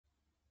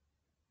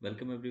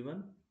Welcome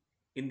everyone.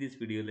 In this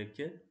video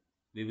lecture,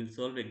 we will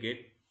solve a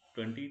GATE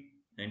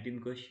 2019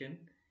 question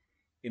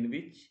in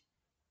which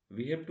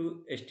we have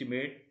to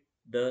estimate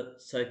the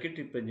circuit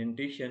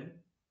representation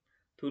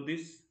through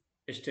this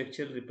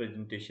structural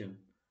representation.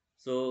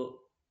 So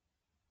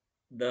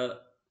the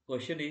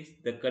question is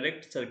the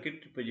correct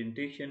circuit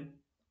representation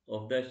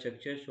of the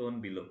structure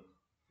shown below.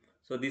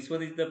 So this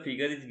one is the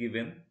figure is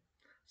given.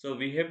 So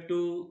we have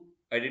to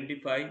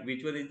identify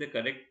which one is the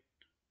correct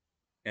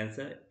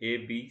answer A,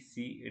 B,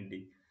 C, and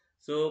D.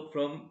 So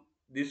from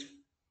this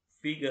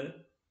figure,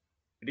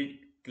 it is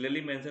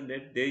clearly mentioned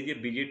that there is a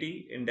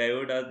BJT and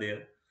diode are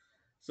there.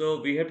 So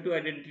we have to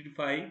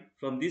identify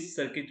from this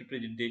circuit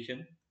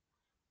representation,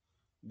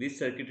 we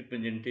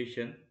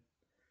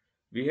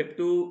have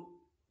to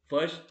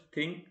first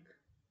think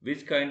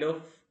which kind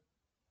of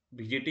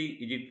BJT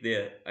is it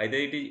there. Either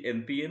it is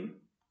NPN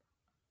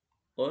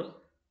or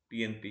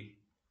PNP.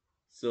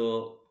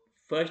 So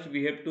first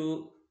we have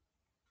to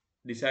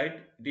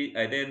decide it is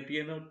either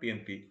NPN or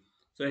PNP.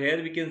 So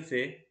here we can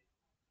say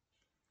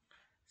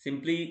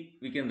simply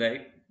we can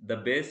write the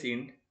base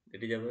int,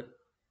 that is our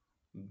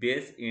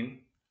base int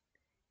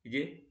is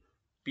a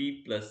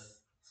P plus.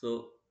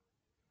 So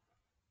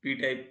P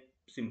type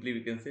simply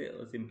we can say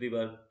or simply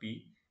bar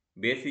P.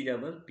 Base is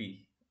our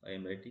P. I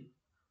am writing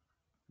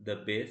the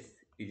base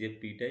is a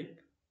P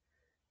type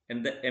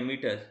and the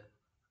emitter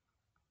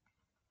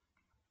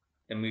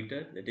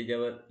that is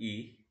our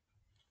E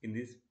in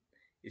this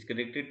is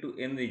connected to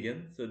N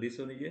region. So this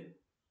one is a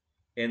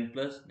N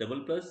plus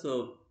double plus.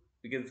 So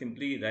we can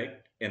simply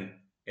write N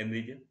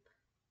region,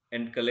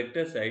 and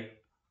collector side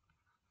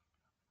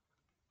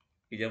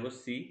is our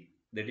C,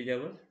 that is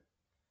our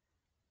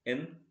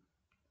N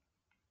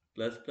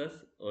plus plus,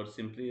 or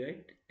simply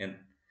write N.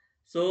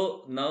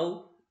 So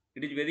now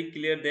it is very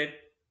clear that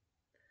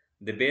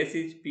the base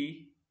is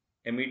P,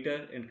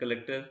 emitter and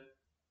collector.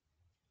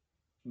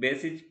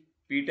 Base is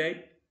P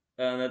type,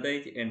 another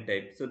is N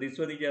type. So this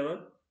one is our.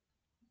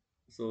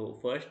 So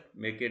first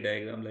make a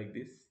diagram like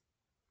this.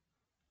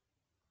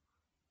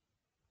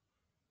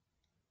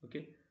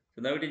 Okay.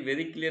 So now it is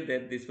very clear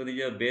that this one is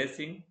your base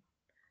in,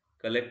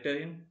 collector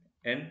in,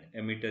 and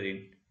emitter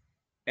in.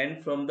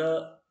 And from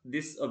the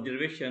this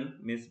observation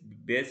means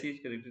base is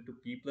connected to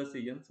P plus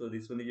region. So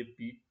this one is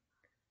a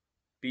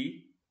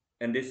P,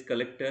 and this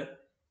collector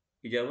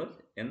is our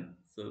N.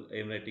 So I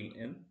am writing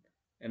N,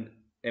 and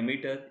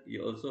emitter is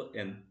also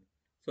N.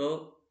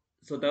 So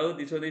now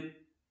this one is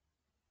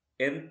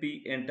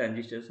NPN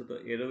transistor. So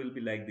the arrow will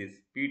be like this,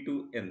 P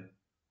to N.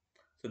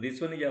 So this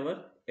one is our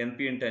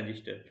NPN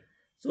transistor.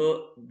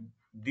 So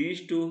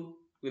these two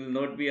will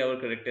not be our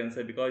correct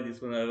answer because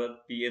this one is our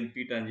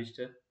PNP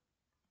transistor.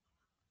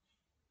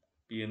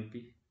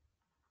 PNP.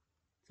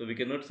 So we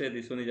cannot say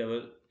this one is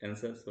our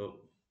answer. So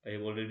I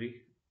have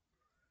already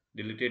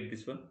deleted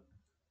this one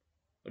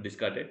or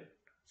discarded.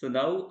 So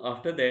now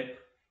after that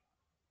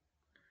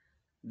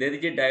there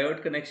is a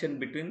diode connection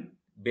between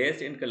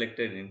base and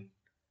collector in.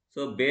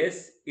 So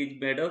base is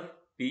made of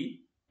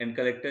P and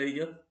collector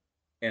is of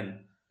N.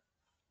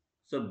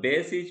 So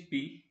base is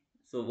P.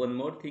 So one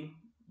more thing,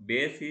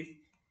 base is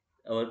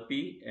our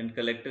P and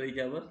collector is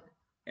our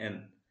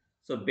N.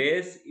 So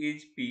base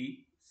is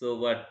P. So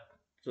what?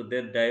 So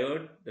the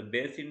diode, the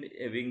base in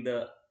having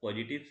the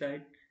positive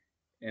side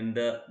and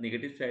the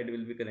negative side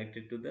will be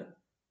connected to the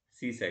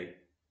C side.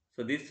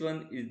 So this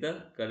one is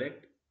the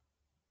correct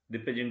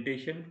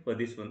representation for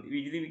this one.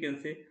 Usually we can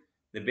say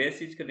the base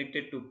is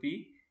connected to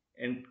P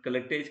and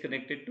collector is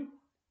connected to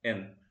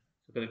N.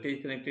 So collector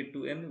is connected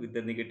to N with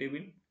the negative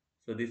in.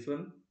 So this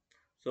one.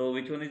 So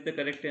which one is the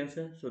correct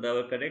answer? So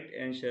our correct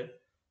answer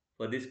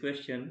for this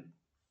question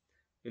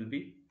will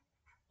be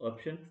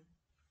option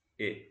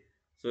A.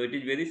 So it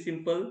is very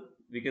simple.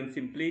 We can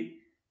simply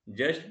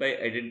just by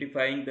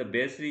identifying the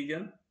base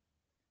region,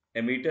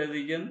 emitter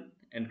region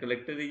and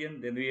collector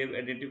region, then we have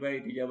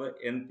identified it is our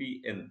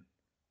NPN.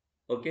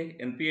 Okay,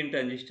 NPN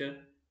transistor.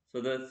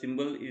 So the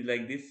symbol is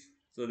like this.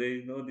 So there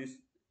is no this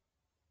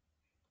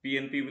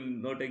PNP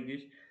will not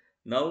exist.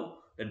 Now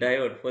the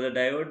diode, for the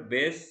diode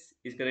base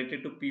is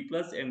connected to P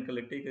plus and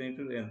collector is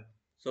connected to N.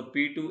 So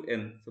P to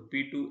N. So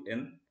P to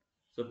N.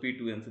 So P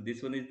to N. So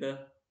this one is the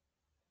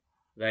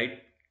right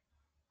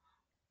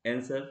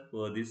answer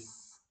for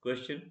this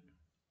question.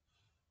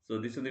 So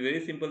this will be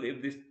very simple.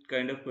 If this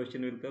kind of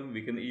question will come,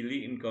 we can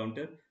easily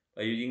encounter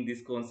by using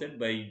this concept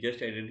by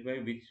just identify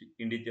which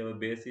integer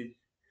base is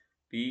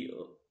P,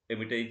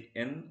 emitter is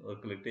N or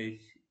collector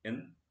is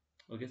N.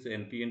 Okay, so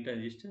NPN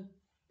transistor.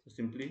 So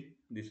simply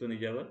this one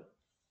is our,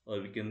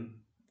 or we can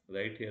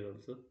write here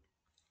also.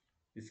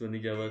 This one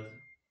is our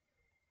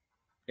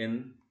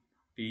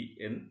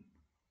NPN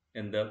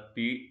and the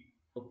P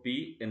of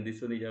P, and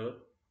this one is our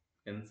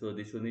N. So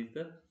this one is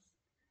the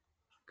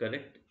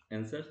correct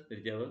answer. That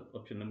is our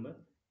option number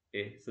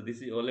A. So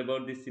this is all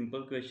about this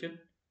simple question.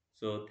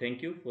 So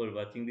thank you for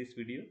watching this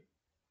video.